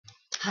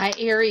Hi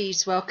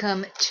Aries,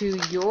 welcome to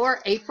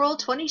your April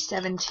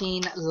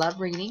 2017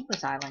 love reading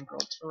with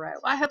Islandgirl Tarot.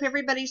 I hope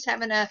everybody's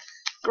having a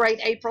great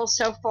April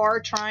so far,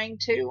 trying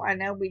to. I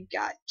know we've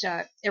got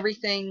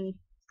everything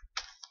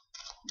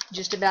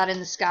just about in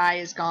the sky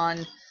is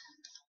gone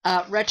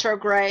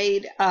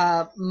retrograde,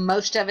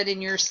 most of it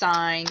in your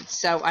sign,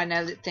 so I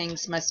know that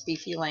things must be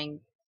feeling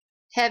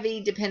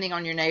heavy depending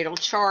on your natal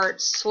chart,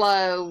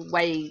 slow,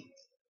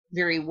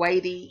 very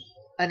weighty,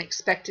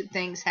 unexpected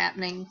things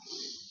happening.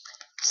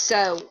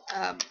 So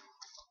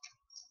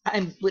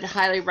I would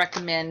highly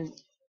recommend,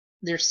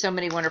 there's so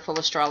many wonderful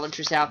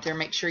astrologers out there.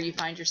 Make sure you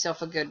find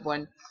yourself a good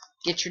one.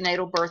 Get your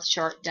natal birth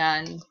chart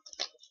done.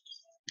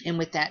 And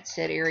with that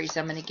said, Aries,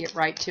 I'm going to get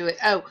right to it.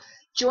 Oh,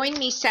 join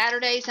me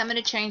Saturdays. I'm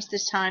going to change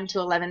this time to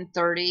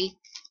 11:30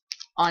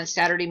 on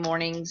Saturday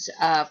mornings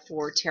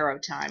for tarot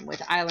time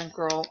with Island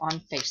Girl on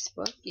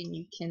Facebook. And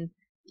you can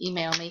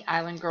email me,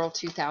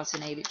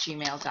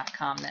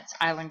 islandgirl2008@gmail.com. That's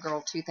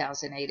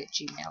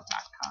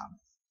islandgirl2008@gmail.com.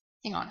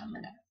 Hang on, I'm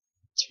going to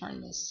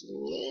turn this a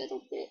little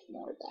bit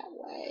more that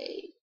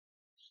way.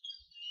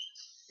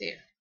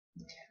 There.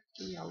 Okay,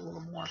 give you a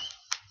little more.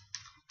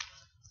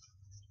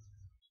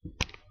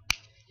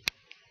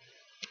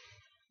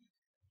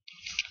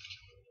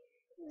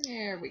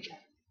 There we go.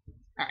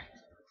 All right.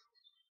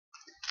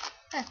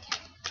 Okay.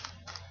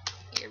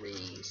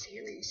 Aries.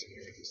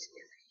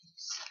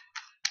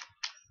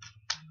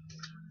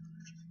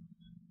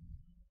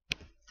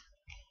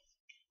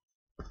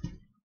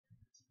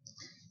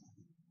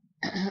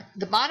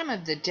 The bottom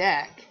of the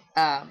deck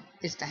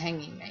is the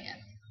Hanging Man.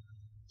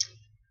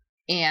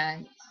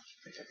 And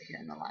put it over here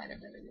in the light, I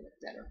better get it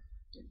better.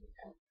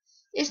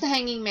 It's the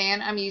Hanging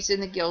Man. I'm using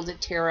the Gilded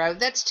Tarot.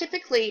 That's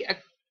typically a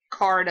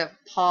card of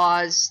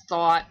pause,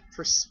 thought,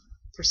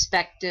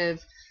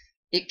 perspective.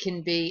 It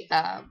can be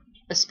a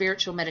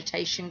spiritual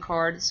meditation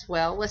card as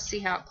well. Let's see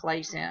how it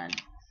plays in.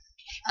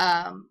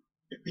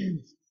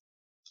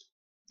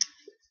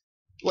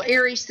 Well,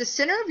 Aries, the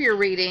center of your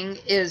reading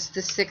is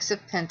the Six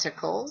of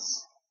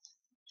Pentacles.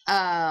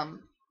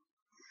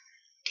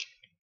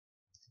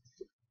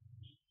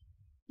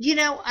 You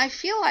know, I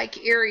feel like,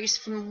 Aries,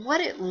 from what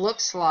it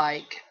looks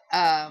like,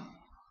 that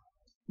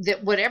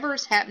whatever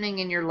is happening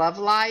in your love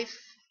life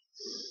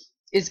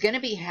is going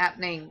to be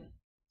happening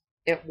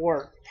at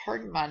work.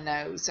 Pardon my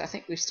nose. I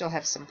think we still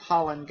have some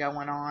pollen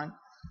going on.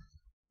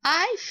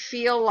 I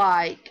feel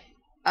like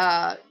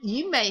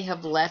you may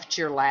have left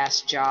your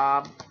last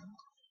job.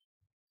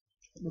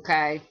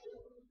 Okay.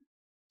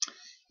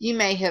 You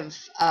may have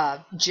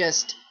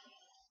just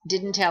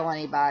didn't tell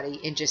anybody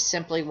and just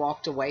simply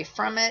walked away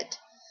from it.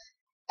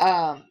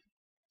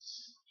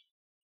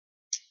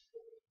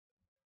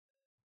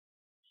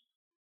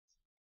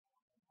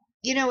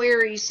 You know,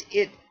 Aries,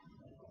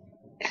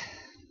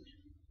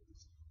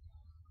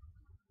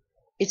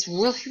 it's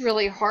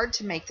really hard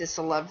to make this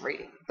a love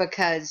reading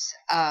because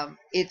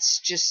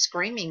it's just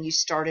screaming you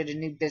started a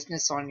new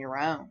business on your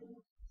own.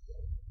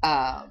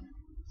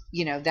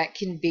 You know, that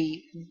can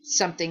be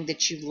something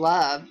that you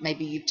love.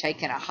 Maybe you've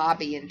taken a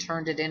hobby and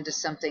turned it into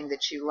something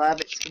that you love.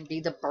 It can be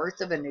the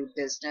birth of a new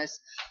business.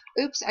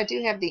 Oops, I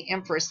do have the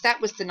Empress. That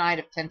was the Knight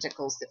of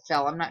Pentacles that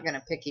fell. I'm not going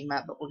to pick him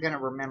up, but we're going to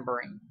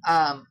remember him.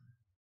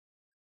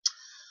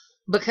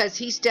 Because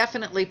he's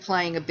definitely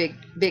playing a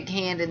big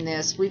hand in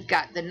this. We've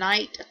got the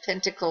Knight of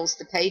Pentacles,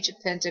 the Page of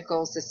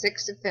Pentacles, the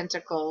Six of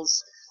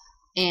Pentacles,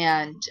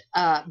 and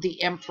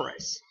the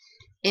Empress.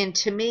 And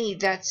to me,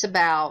 that's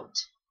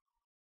about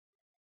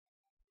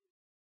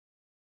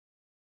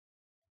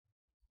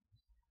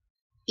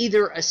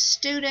either a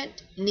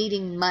student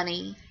needing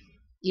money.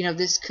 You know,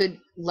 this could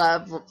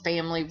love,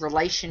 family,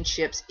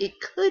 relationships. It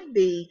could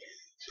be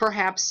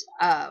perhaps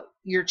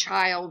your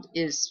child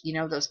is, you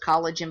know, those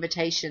college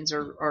invitations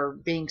are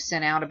being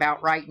sent out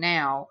about right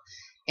now.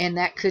 And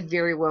that could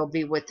very well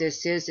be what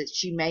this is.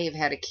 That you may have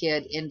had a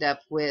kid end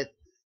up with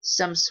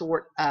some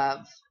sort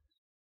of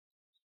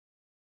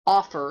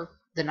offer,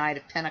 the Knight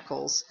of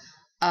Pentacles,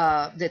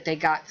 that they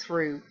got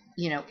through,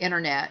 you know,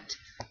 internet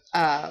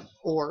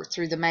or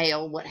through the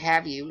mail, what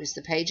have you, is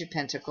the Page of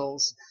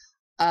Pentacles,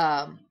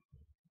 to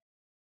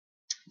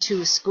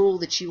a school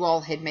that you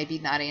all had maybe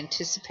not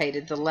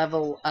anticipated the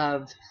level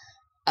of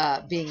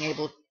being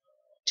able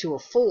to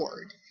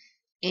afford.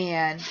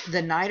 And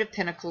the Knight of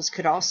Pentacles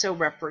could also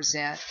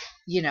represent,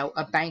 you know,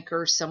 a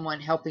banker, someone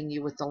helping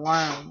you with the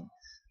loan.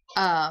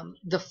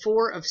 The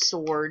Four of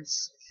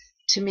Swords,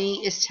 to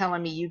me, is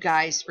telling me you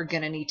guys are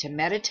going to need to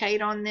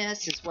meditate on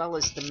this, as well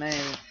as the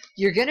Moon.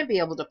 You're going to be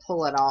able to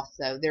pull it off,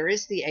 though. There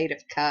is the Eight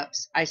of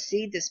Cups. I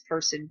see this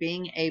person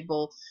being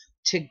able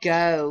to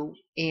go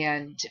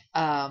and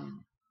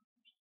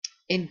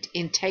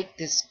take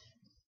this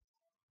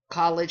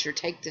college or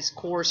take this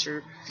course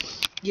or,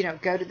 you know,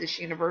 go to this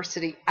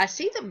university. I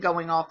see them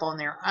going off on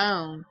their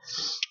own.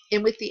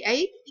 And with the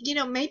Eight, you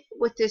know, maybe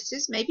what this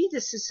is, maybe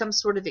this is some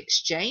sort of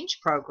exchange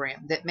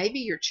program that maybe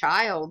your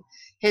child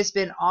has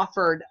been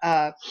offered,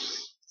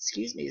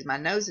 excuse me, as my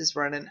nose is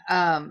running,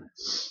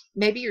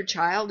 maybe your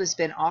child has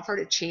been offered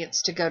a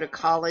chance to go to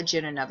college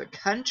in another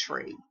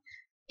country.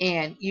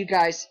 and you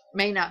guys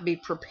may not be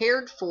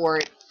prepared for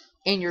it,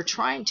 and you're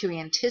trying to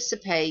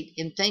anticipate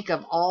and think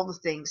of all the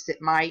things that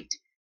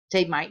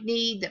they might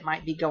need, that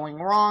might be going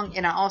wrong.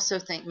 And I also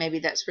think maybe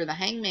that's where the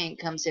Hangman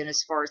comes in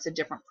as far as a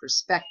different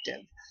perspective,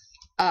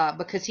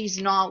 because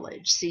he's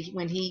knowledge. See,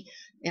 when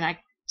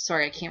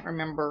sorry, I can't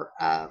remember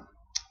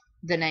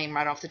the name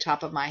right off the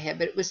top of my head,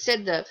 but it was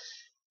said the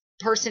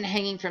person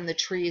hanging from the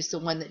tree is the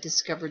one that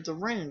discovered the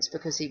runes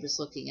because he was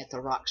looking at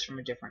the rocks from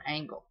a different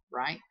angle,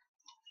 right?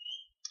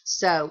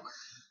 So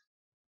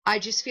I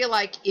just feel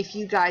like if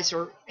you guys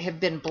have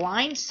been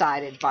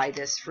blindsided by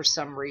this for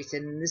some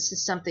reason, and this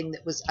is something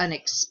that was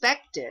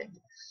unexpected,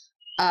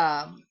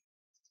 but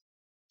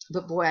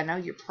boy, I know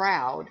you're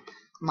proud,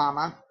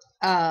 Mama,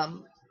 because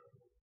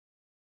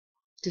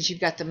you've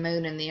got the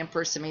moon and the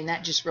Empress. I mean,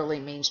 that just really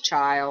means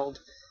child.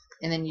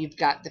 And then you've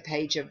got the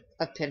Page of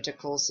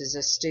Pentacles as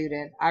a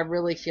student. I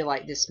really feel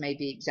like this may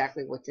be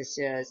exactly what this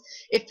is.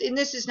 And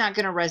this is not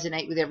going to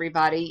resonate with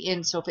everybody,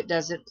 and so if it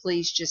doesn't,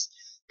 please just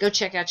go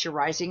check out your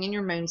rising and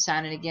your moon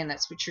sign. And again,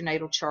 that's what your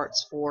natal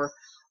chart's for.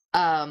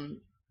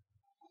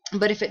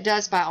 But if it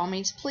does, by all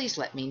means, please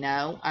let me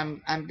know.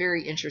 I'm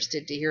very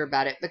interested to hear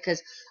about it,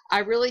 because I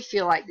really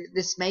feel like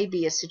this may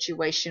be a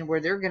situation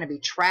where they're going to be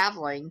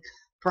traveling,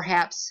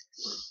 perhaps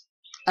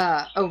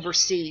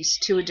overseas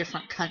to a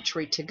different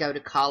country to go to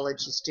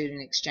college, a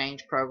student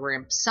exchange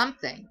program,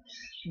 something.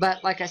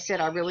 But like I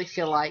said, I really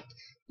feel like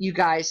you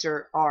guys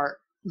are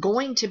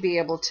going to be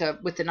able to,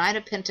 with the Knight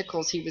of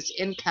Pentacles, he was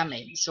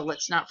incoming, so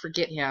let's not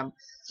forget him.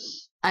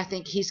 I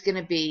think he's going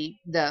to be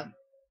the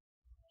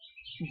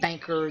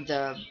banker,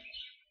 the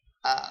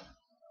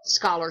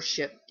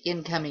scholarship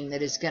incoming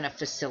that is going to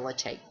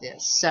facilitate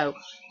this. So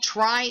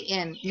try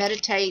and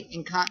meditate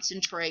and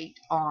concentrate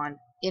on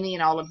any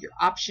and all of your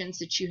options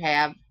that you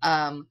have.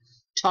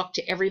 Talk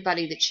to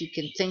everybody that you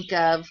can think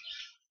of,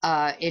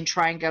 and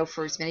try and go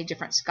for as many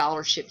different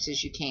scholarships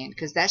as you can,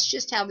 because that's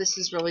just how this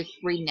is really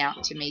reading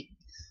out to me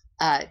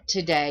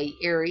today,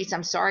 Aries.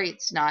 I'm sorry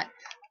it's not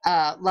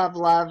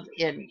love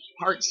in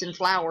hearts and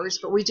flowers,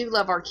 but we do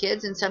love our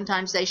kids, and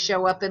sometimes they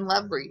show up in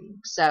love reading.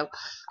 So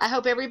I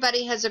hope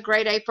everybody has a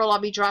great April.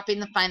 I'll be dropping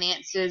the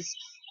financials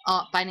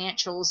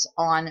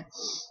on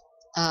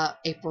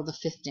April the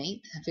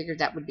 15th. I figured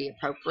that would be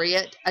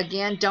appropriate.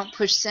 Again, don't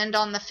push send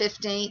on the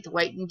 15th.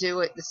 Wait and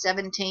do it the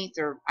 17th,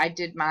 or I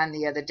did mine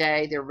the other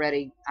day. They're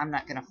ready. I'm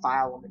not going to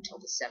file them until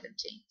the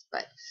 17th.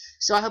 But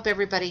so I hope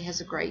everybody has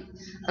a great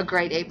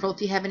April.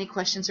 If you have any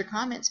questions or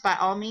comments, by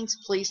all means,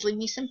 please leave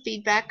me some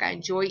feedback. I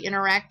enjoy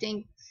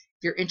interacting.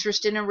 If you're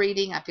interested in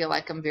reading, I feel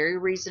like I'm very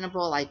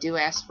reasonable. I do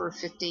ask for a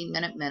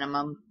 15-minute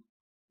minimum,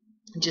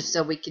 just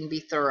so we can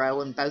be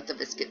thorough and both of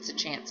us gets a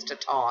chance to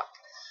talk.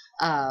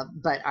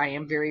 But I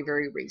am very,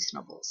 very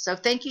reasonable. So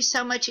thank you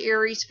so much,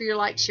 Aries, for your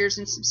likes, shares,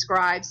 and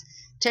subscribes.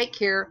 Take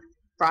care.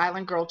 For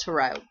Island Girl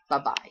Tarot.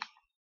 Bye-bye.